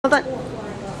Hold on.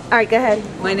 All right, go ahead.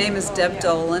 My name is Deb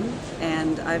Dolan,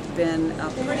 and I've been a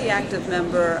pretty active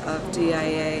member of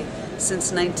DIA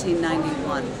since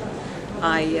 1991.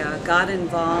 I got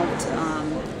involved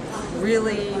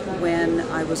really when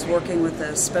I was working with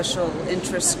a special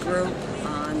interest group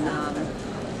on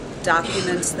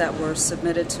documents that were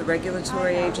submitted to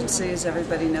regulatory agencies.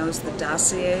 Everybody knows the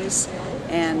dossiers,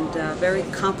 and a very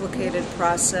complicated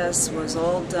process was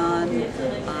all done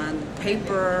on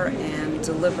paper and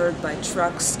delivered by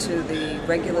trucks to the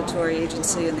regulatory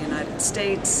agency in the United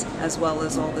States, as well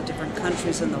as all the different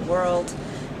countries in the world.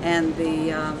 And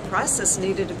the process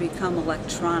needed to become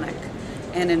electronic.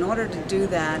 And in order to do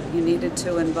that, you needed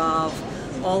to involve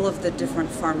all of the different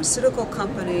pharmaceutical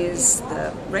companies,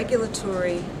 the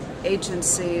regulatory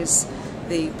agencies,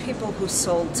 the people who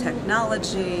sold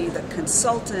technology, the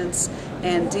consultants,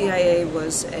 and DIA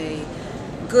was a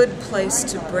good place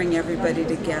to bring everybody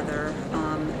together,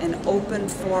 an open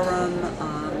forum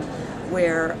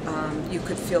where you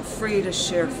could feel free to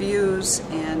share views,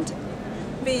 and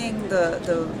being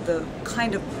the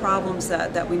kind of problems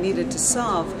that we needed to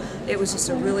solve, it was just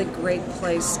a really great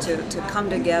place to come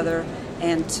together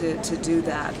and to do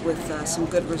that with some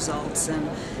good results. And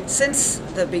since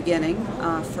the beginning,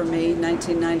 for me,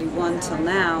 1991 till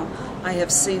now, I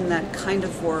have seen that kind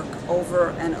of work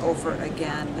over and over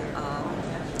again,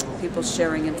 people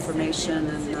sharing information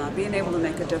and being able to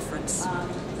make a difference.